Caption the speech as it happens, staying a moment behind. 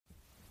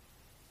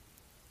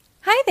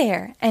Hi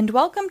there, and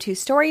welcome to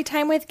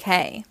Storytime with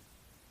Kay.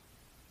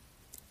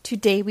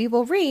 Today we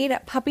will read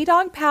Puppy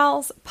Dog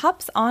Pals,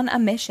 Pups on a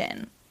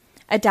Mission,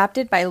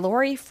 adapted by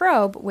Lori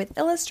Frobe with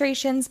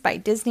illustrations by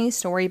Disney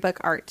Storybook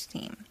Art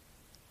Team.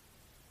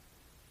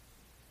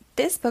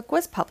 This book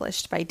was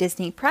published by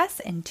Disney Press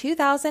in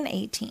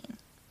 2018.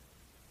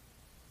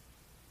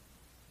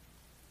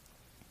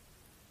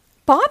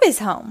 Bob is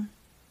home.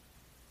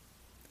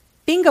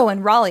 Bingo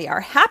and Raleigh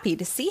are happy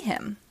to see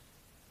him.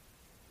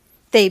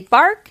 They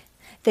bark,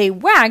 they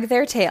wag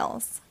their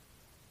tails.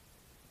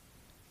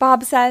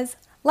 Bob says,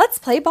 "Let's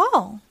play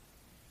ball."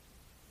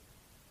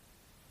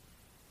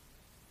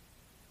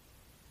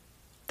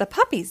 The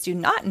puppies do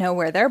not know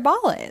where their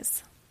ball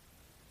is.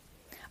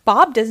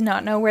 Bob does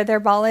not know where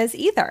their ball is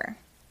either.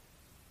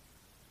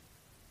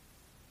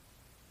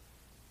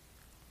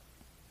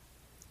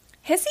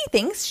 Hissy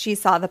thinks she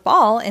saw the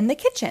ball in the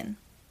kitchen.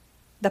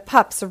 The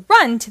pups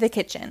run to the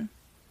kitchen.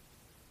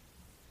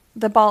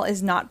 The ball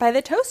is not by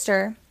the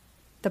toaster.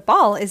 The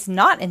ball is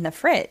not in the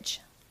fridge.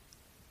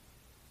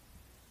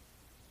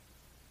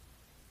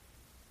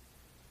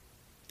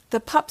 The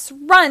pups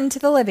run to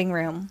the living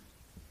room.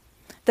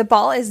 The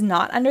ball is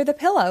not under the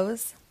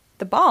pillows.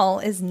 The ball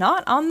is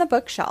not on the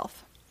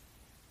bookshelf.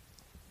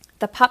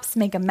 The pups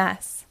make a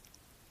mess.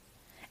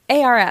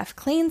 ARF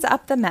cleans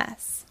up the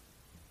mess.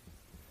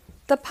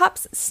 The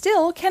pups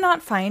still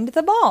cannot find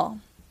the ball.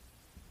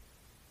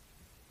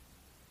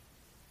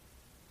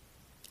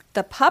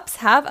 The pups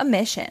have a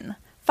mission.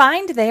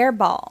 Find their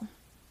ball.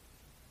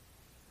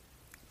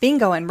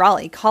 Bingo and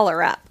Raleigh call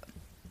her up.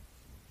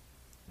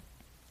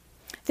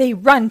 They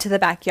run to the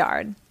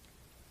backyard.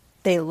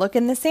 They look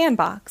in the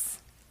sandbox.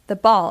 The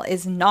ball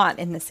is not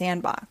in the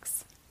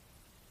sandbox.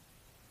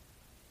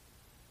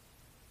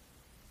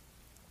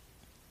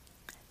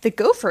 The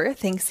gopher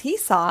thinks he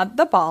saw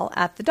the ball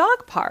at the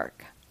dog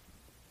park.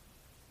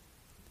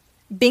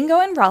 Bingo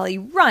and Raleigh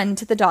run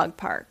to the dog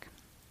park.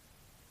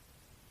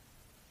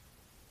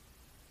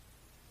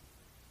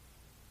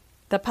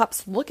 The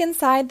pups look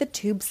inside the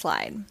tube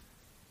slide.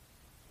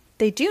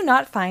 They do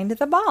not find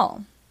the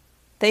ball.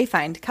 They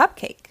find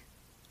Cupcake.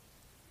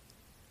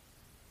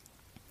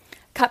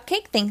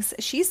 Cupcake thinks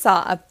she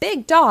saw a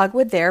big dog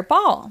with their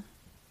ball.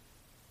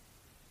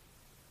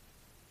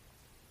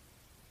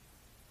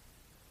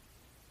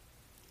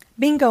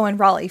 Bingo and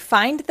Raleigh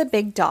find the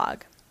big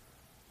dog.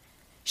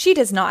 She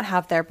does not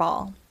have their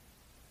ball.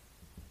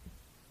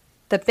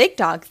 The big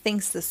dog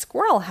thinks the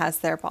squirrel has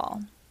their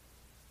ball.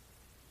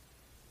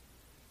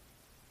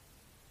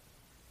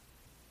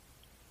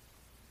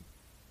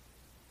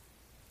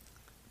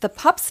 The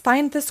pups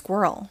find the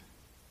squirrel.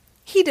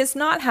 He does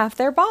not have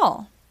their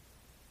ball.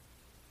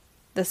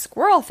 The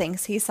squirrel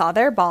thinks he saw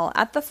their ball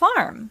at the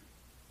farm.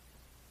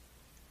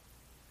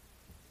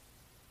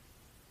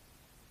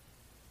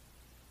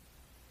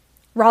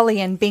 Raleigh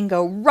and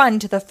Bingo run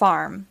to the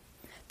farm.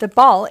 The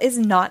ball is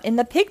not in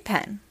the pig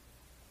pen.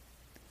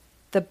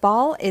 The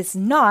ball is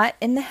not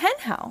in the hen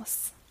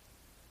house.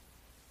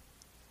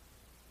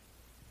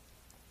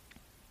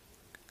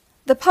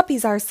 The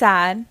puppies are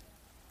sad.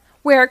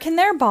 Where can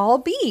their ball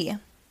be?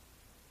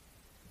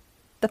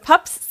 The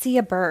pups see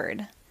a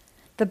bird.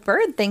 The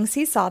bird thinks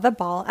he saw the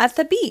ball at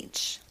the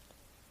beach.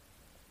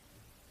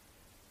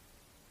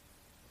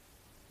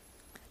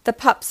 The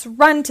pups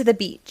run to the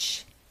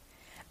beach.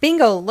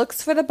 Bingo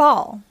looks for the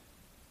ball.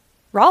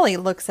 Raleigh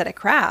looks at a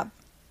crab.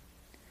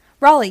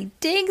 Raleigh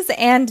digs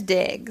and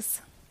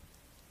digs.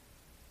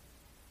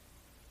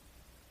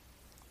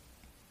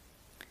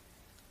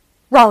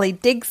 Raleigh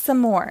digs some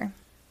more.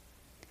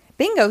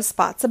 Bingo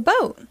spots a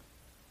boat.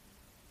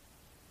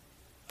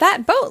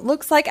 "That boat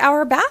looks like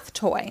our bath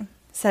toy,"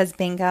 says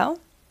Bingo.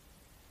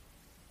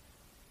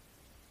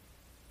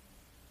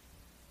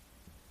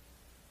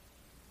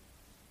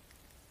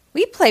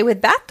 "We play with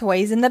bath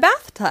toys in the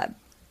bathtub,"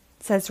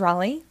 says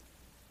Raleigh.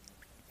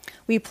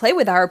 "We play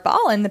with our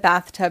ball in the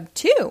bathtub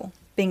too,"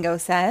 Bingo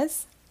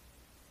says.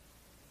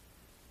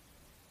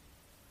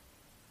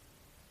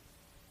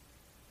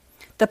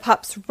 The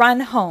pups run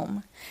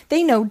home.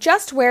 They know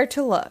just where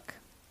to look.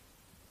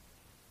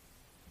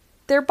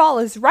 Their ball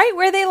is right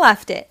where they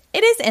left it.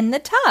 It is in the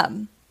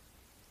tub.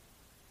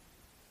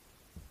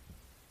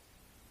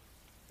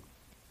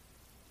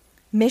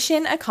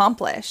 Mission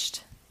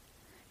accomplished.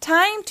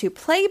 Time to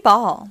play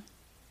ball.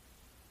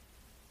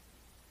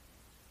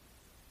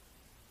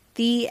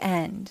 The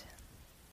end.